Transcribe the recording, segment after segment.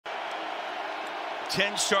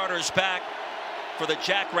10 starters back for the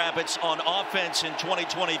Jackrabbits on offense in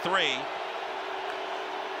 2023.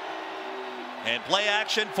 And play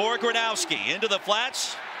action for Gronowski into the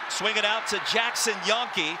flats. Swing it out to Jackson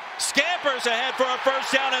Yonke. Scampers ahead for a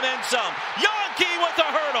first down and then some. Yonke with the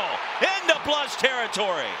hurdle into plus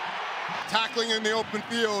territory. Tackling in the open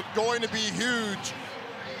field going to be huge.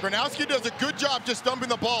 Gronowski does a good job just dumping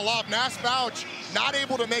the ball off. Nash Fouch not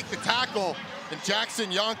able to make the tackle, and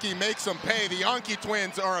Jackson Yonke makes them pay. The Yonke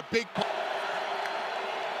twins are a big part.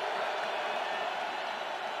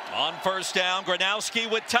 On first down,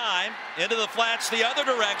 Gronowski with time into the flats the other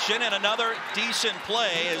direction, and another decent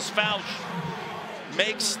play as Fouch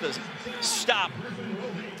makes the stop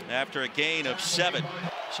after a gain of 7.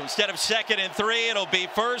 So instead of 2nd and 3, it'll be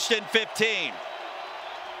 1st and 15.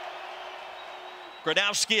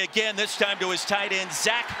 Gronowski again, this time to his tight end,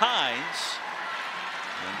 Zach Hines.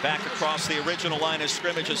 And back across the original line of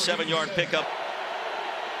scrimmage, a 7-yard pickup.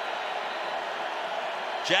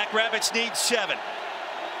 Jackrabbits need 7.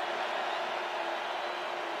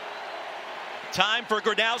 Time for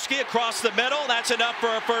Gronowski across the middle. That's enough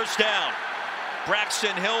for a first down.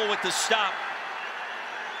 Braxton Hill with the stop.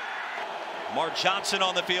 Mark Johnson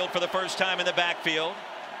on the field for the first time in the backfield.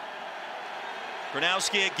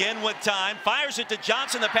 Gronowski again with time. Fires it to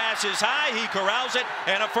Johnson. The pass is high. He corrals it.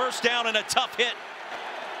 And a first down and a tough hit.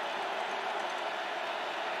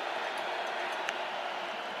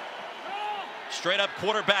 Straight up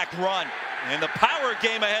quarterback run. And the power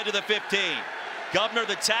game ahead to the 15. Governor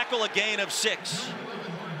the tackle, a gain of 6.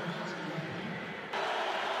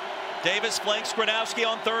 Davis flanks Gronowski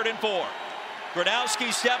on 3rd and 4.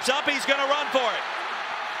 Gronowski steps up. He's going to run for it.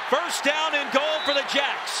 First down and goal for the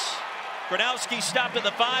Jacks. Gronowski stopped at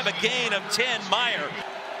the 5, a gain of 10. Meyer.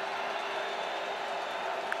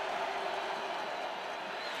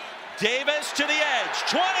 Davis to the edge.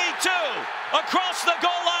 22 across the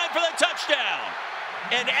goal line for the touchdown.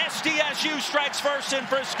 And SDSU strikes first in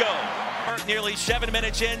Frisco. Nearly 7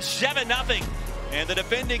 minutes in, 7-0. And the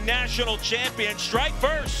defending national champion strike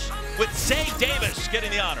first with Zay Davis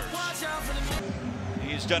getting the honors.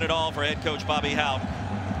 He's done it all for head coach Bobby Houck.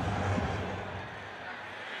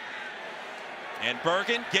 And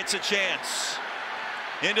Bergen gets a chance.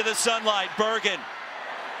 Into the sunlight, Bergen.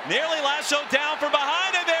 Nearly lassoed down from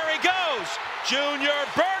behind, and there he goes. Junior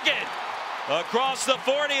Bergen. Across the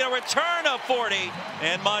 40, a return of 40,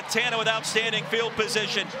 and Montana with outstanding field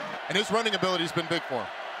position. And his running ability has been big for him.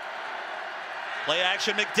 Play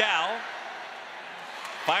action, McDowell.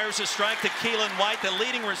 Fires a strike to Keelan White, the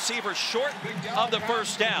leading receiver, short of the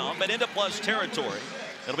first down, but into plus territory.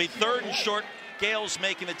 It'll be 3rd and short. Gales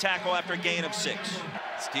making the tackle after a gain of 6.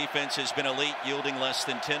 This defense has been elite, yielding less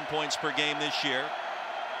than 10 points per game this year.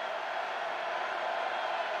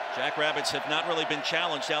 Jackrabbits have not really been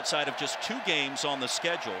challenged outside of just 2 games on the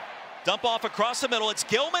schedule. Dump off across the middle. It's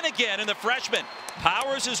Gilman again, and the freshman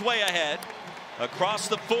powers his way ahead. Across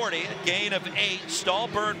the 40, a gain of 8.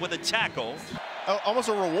 Stahlberg with a tackle. Almost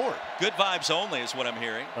a reward. Good vibes only is what I'm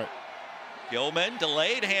hearing. Right. Gilman,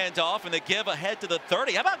 delayed handoff, and the give ahead to the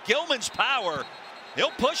 30. How about Gilman's power?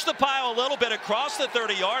 He'll push the pile a little bit across the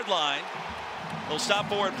 30-yard line. He'll stop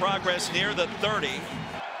forward progress near the 30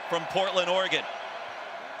 from Portland, Oregon.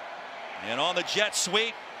 And on the jet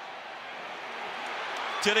sweep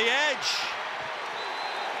to the edge.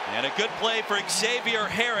 And a good play for Xavier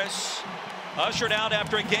Harris. Ushered out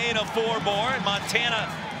after a gain of 4 more. And Montana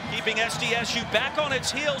keeping SDSU back on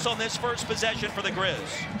its heels on this first possession for the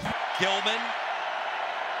Grizz. Gilman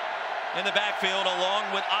in the backfield along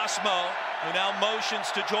with Osmo, who now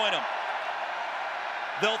motions to join him.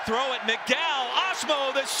 They'll throw it. McDowell,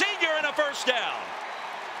 Osmo, the senior, and a first down.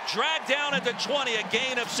 Dragged down at the 20, a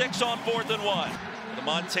gain of 6 on 4th and 1. The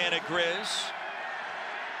Montana Grizz,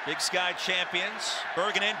 Big Sky champions.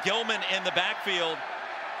 Bergen and Gilman in the backfield.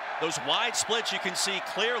 Those wide splits you can see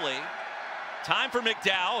clearly. Time for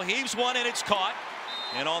McDowell. Heaves one and it's caught.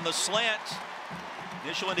 And on the slant,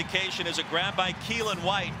 initial indication is a grab by Keelan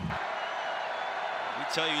White. We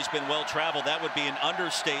tell you he's been well traveled. That would be an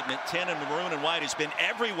understatement. 10 in maroon and white has been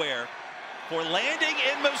everywhere for landing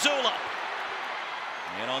in Missoula.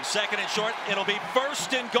 And on 2nd and short, it'll be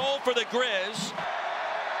 1st and goal for the Grizz.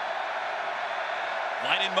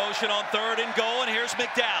 White in motion on 3rd and goal, and here's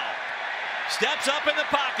McDowell. Steps up in the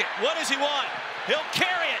pocket. What does he want? He'll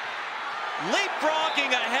carry it. Leapfrogging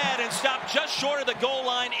ahead and stopped just short of the goal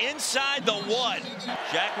line inside the 1.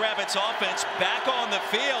 Jackrabbits offense back on the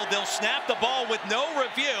field. They'll snap the ball with no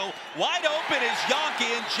review. Wide open is Yonke,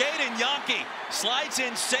 and Jaden Yonke slides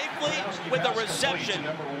in safely with a reception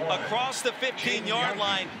across the 15-yard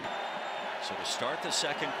line. So to start the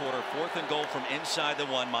second quarter, 4th and goal from inside the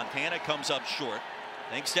 1. Montana comes up short.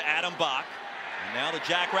 thanks to Adam Bach. And now the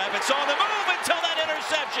Jackrabbits on the move until that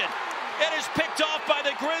interception. It is picked off by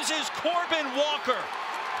the Grizzlies' Corbin Walker.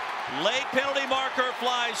 Late penalty marker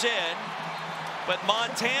flies in, but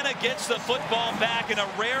Montana gets the football back in a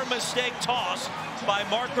rare mistake toss by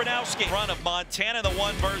Mark Gronowski. Run of Montana, the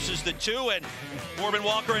 1 versus the 2, and Corbin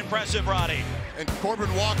Walker impressive, Roddy. And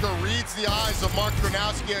Corbin Walker reads the eyes of Mark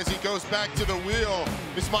Gronowski as he goes back to the wheel.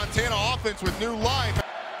 This Montana offense with new life.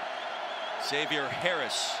 Xavier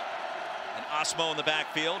Harris and Osmo in the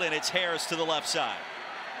backfield, and it's Harris to the left side.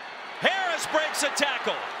 Harris breaks a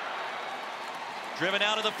tackle. Driven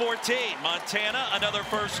out of the 14. Montana, another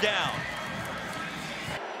first down.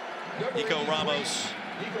 Nico Ramos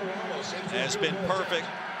has been perfect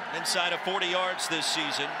inside of 40 yards this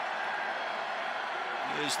season.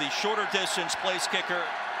 He is the shorter distance place kicker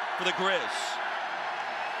for the Grizz.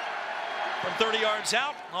 From 30 yards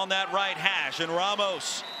out on that right hash, and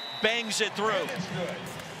Ramos bangs it through.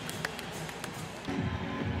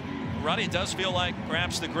 Roddy, it does feel like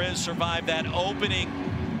perhaps the Grizz survived that opening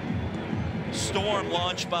storm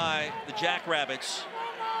launched by the Jackrabbits.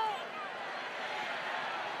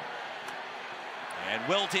 And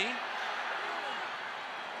Wilty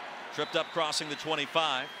tripped up crossing the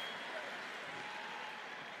 25.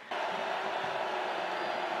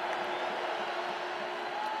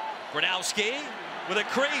 Gronowski with a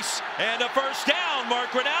crease and a first down. Mark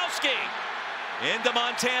Gronowski into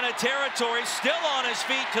Montana territory, still on his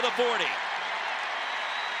feet to the 40.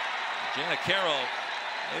 Giannicaro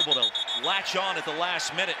able to latch on at the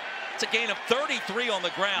last minute. It's a gain of 33 on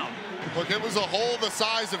the ground. Look, it was a hole the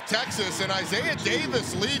size of Texas, and Isaiah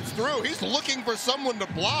Davis leads through. He's looking for someone to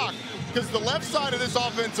block because the left side of this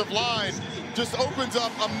offensive line just opens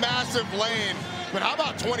up a massive lane. But how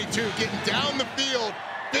about 22 getting down the field,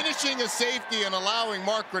 finishing a safety and allowing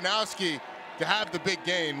Mark Gronowski to have the big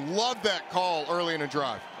gain. Love that call early in the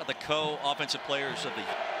drive. The co-offensive players of the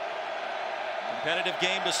competitive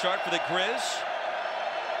game to start for the Grizz.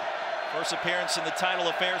 First appearance in the title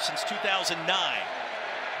affair since 2009.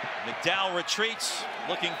 McDowell retreats,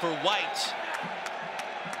 looking for White.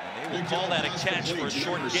 And they will call that a catch for a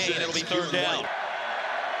short gain. It'll be third down.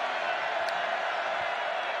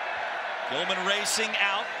 Gilman racing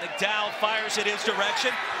out. McDowell fires in his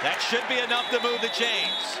direction. That should be enough to move the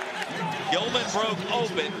chains. Gilman broke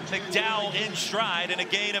open. McDowell in stride and a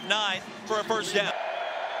gain of 9 for a first down.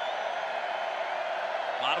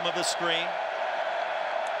 Bottom of the screen.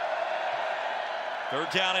 Third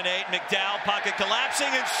down and 8. McDowell pocket collapsing,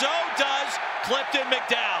 and so does Clifton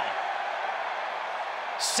McDowell.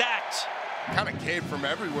 Sacked. Kind of came from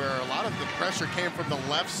everywhere. A lot of the pressure came from the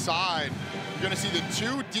left side. You're going to see the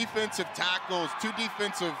 2 defensive tackles, 2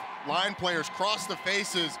 defensive line players cross the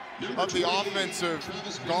faces of the offensive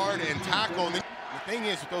guard and tackle. And the thing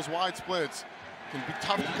is, with those wide splits, it can be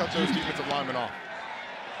tough to cut those defensive linemen off.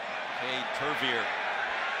 Cade Tervier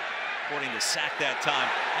according to sack that time.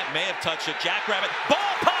 That may have touched a Jackrabbit.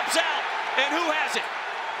 Ball pops out, and who has it?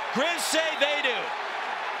 Grizz say they do.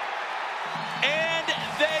 And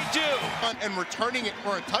they do. And returning it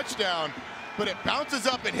for a touchdown, but it bounces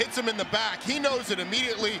up and hits him in the back. He knows it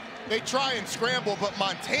immediately. They try and scramble, but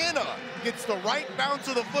Montana gets the right bounce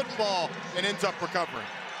of the football and ends up recovering.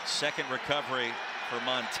 Second recovery for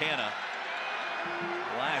Montana.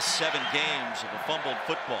 Last 7 games of a fumbled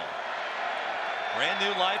football. Brand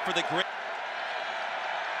new life for the Grizz.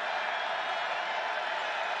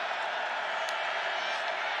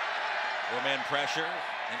 Four-man pressure.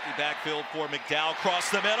 Empty backfield for McDowell. Across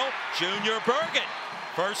the middle. Junior Bergen.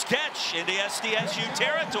 First catch into SDSU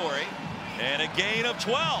territory. And a gain of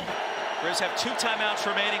 12. Grizz have 2 timeouts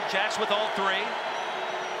remaining. Jacks with all 3.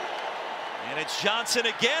 And it's Johnson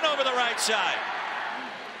again over the right side.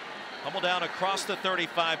 Humble down across the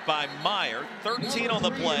 35 by Meyer. 13 on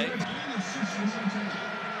the play.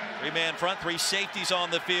 3-man front, 3 safeties on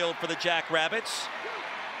the field for the Jackrabbits.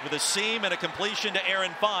 With a seam and a completion to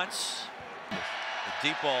Aaron Fonts. The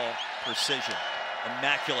deep ball precision.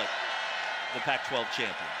 Immaculate. The Pac-12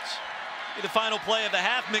 champions. The final play of the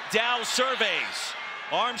half, McDowell surveys.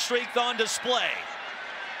 Arm strength on display.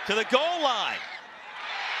 To the goal line.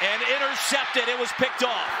 And intercepted. It was picked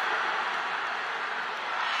off.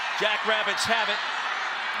 Jackrabbits have it.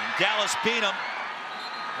 And Dallas Beanham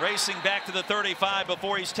racing back to the 35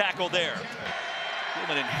 before he's tackled there.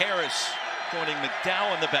 Gilman and Harris joining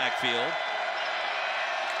McDowell in the backfield.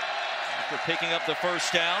 After picking up the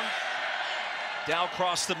first down, Dow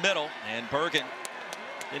crossed the middle, and Bergen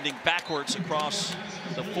ending backwards across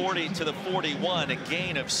the 40 to the 41, a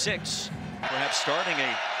gain of 6. Perhaps starting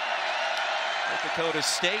a South Dakota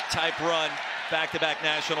State type run, back-to-back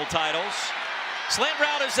national titles. Slant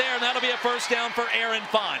route is there, and that'll be a first down for Aaron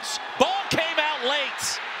Fonts. Ball came out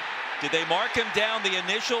late. Did they mark him down? The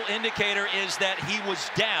initial indicator is that he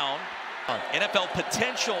was down. NFL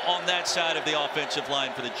potential on that side of the offensive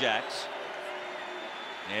line for the Jacks.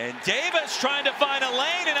 And Davis trying to find a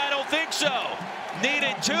lane, and I don't think so.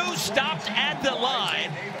 Needed 2, stopped at the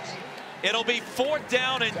line. It'll be 4th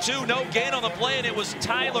down and 2, no gain on the play, and it was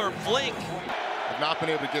Tyler Flink. Have not been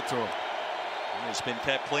able to get to him. It's been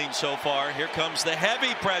kept clean so far. Here comes the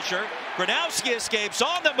heavy pressure. Gronowski escapes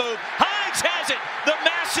on the move. Hines has it. The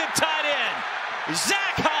massive tight end.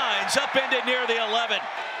 Zach Hines up into near the 11.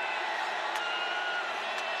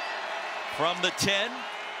 From the 10.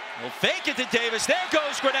 He'll fake it to Davis. There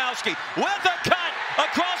goes Gronowski with a cut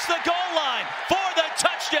across the goal line for the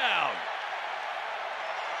touchdown.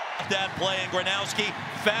 That play, and Gronowski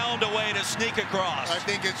found a way to sneak across. I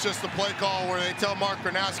think it's just the play call where they tell Mark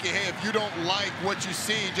Gronowski, hey, if you don't like what you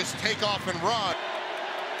see, just take off and run.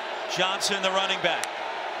 Johnson, the running back.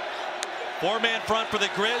 4-man front for the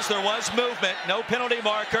Grizz. There was movement. No penalty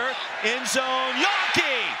marker. End zone.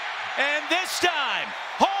 Yonke! And this time,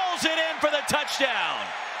 hauls it in for the touchdown.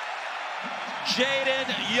 Jaden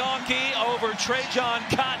Yonke over Trajan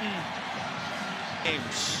Cotton.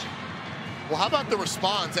 Well, how about the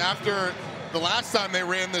response after the last time they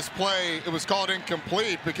ran this play? It was called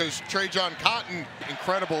incomplete because Trajan Cotton,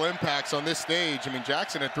 incredible impacts on this stage. I mean,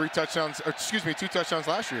 Jackson had 2 touchdowns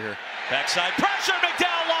last year here. Backside pressure,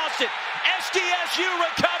 McDowell lost it. SDSU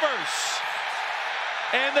recovers.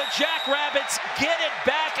 And the Jackrabbits get it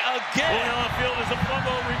back again. Going on the field is a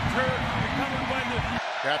fumble recovered by the...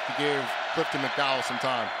 You have to give Clifton McDowell some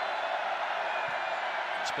time.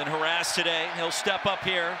 He's been harassed today. He'll step up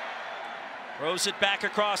here. Throws it back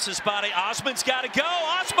across his body. Osman's got to go.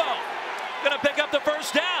 Osmo going to pick up the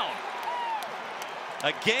first down.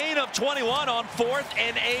 A gain of 21 on 4th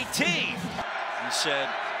and 18. He said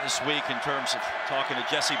this week, in terms of talking to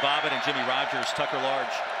Jesse Bobbitt and Jimmy Rogers, Tucker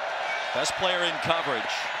Large, best player in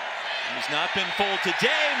coverage. He's not been fooled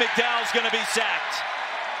today. McDowell's going to be sacked.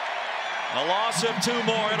 A loss of 2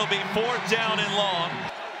 more. It'll be 4th down and long.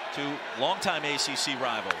 2 longtime ACC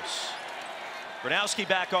rivals. Gronowski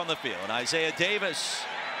back on the field. And Isaiah Davis,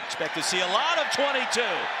 expect to see a lot of 22.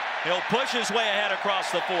 He'll push his way ahead across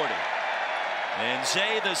the 40. And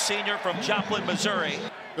Zay, the senior from Joplin, Missouri.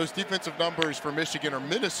 Those defensive numbers for Michigan are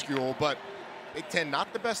minuscule, but Big Ten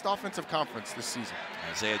not the best offensive conference this season.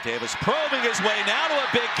 Isaiah Davis probing his way now to a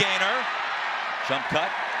big gainer. Jump cut.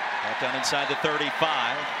 Back down inside the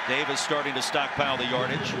 35. Davis starting to stockpile the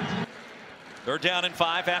yardage. 3rd down and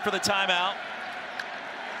 5 after the timeout.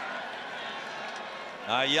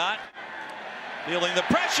 Yacht feeling the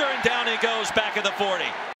pressure, and down he goes back at the 40.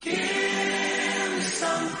 Give me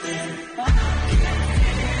something.